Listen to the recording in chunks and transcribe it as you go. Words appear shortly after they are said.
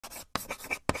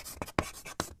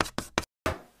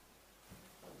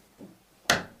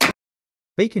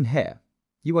Bacon hair,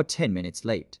 you are 10 minutes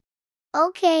late.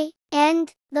 Okay,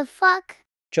 and the fuck?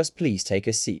 Just please take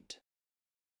a seat.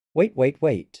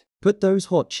 Wait. Put those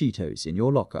hot Cheetos in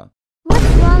your locker. What's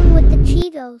wrong with the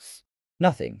Cheetos?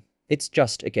 Nothing. It's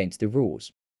just against the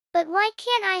rules. But why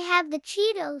can't I have the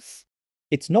Cheetos?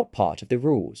 It's not part of the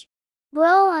rules.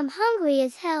 Bro, I'm hungry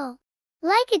as hell.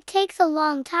 Like it takes a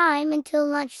long time until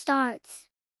lunch starts.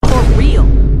 For real.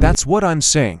 That's what I'm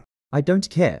saying. I don't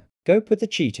care. Go put the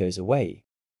Cheetos away.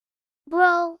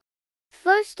 Bro,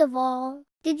 first of all,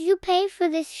 did you pay for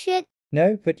this shit?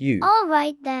 No, but you.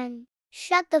 Alright then.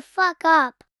 Shut the fuck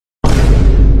up.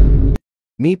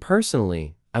 Me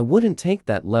personally, I wouldn't take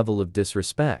that level of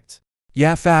disrespect.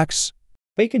 Yeah, facts.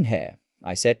 Bacon hair,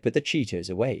 I said put the Cheetos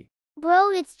away.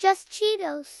 Bro, it's just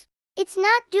Cheetos. It's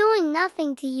not doing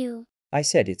nothing to you. I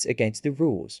said it's against the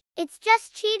rules. It's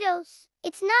just Cheetos.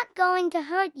 It's not going to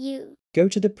hurt you. Go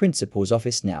to the principal's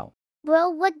office now.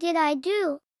 Bro, what did I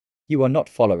do? You are not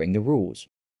following the rules.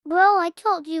 Bro, I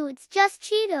told you it's just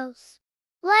Cheetos.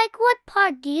 Like, what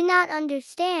part do you not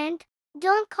understand?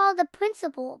 Don't call the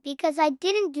principal because I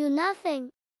didn't do nothing.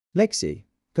 Lexi,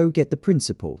 go get the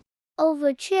principal.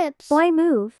 Over chips. Boy,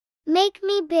 move. Make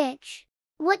me bitch.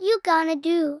 What you gonna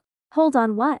do? Hold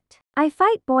on, what? I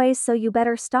fight boys, so you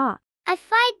better stop. I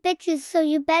fight bitches, so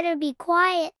you better be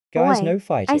quiet. Guys, Boy, no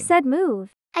fighting. I said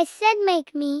move. I said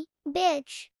make me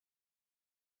bitch.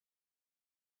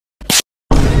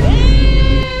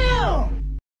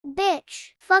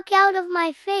 Bitch, fuck out of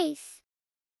my face.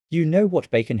 You know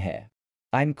what, Bacon hair?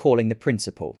 I'm calling the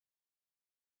principal.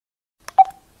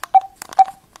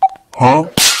 Huh?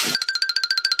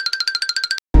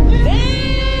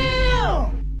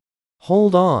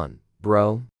 Hold on,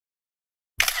 bro.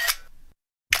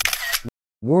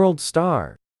 World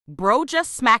star. Bro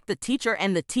just smacked the teacher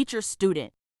and the teacher's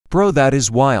student. Bro, that is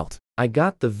wild. I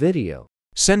got the video.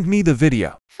 Send me the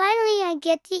video. Finally, I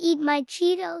get to eat my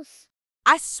Cheetos.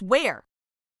 I swear.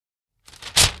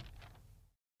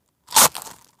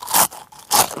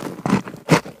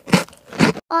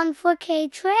 On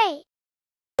 4K tray.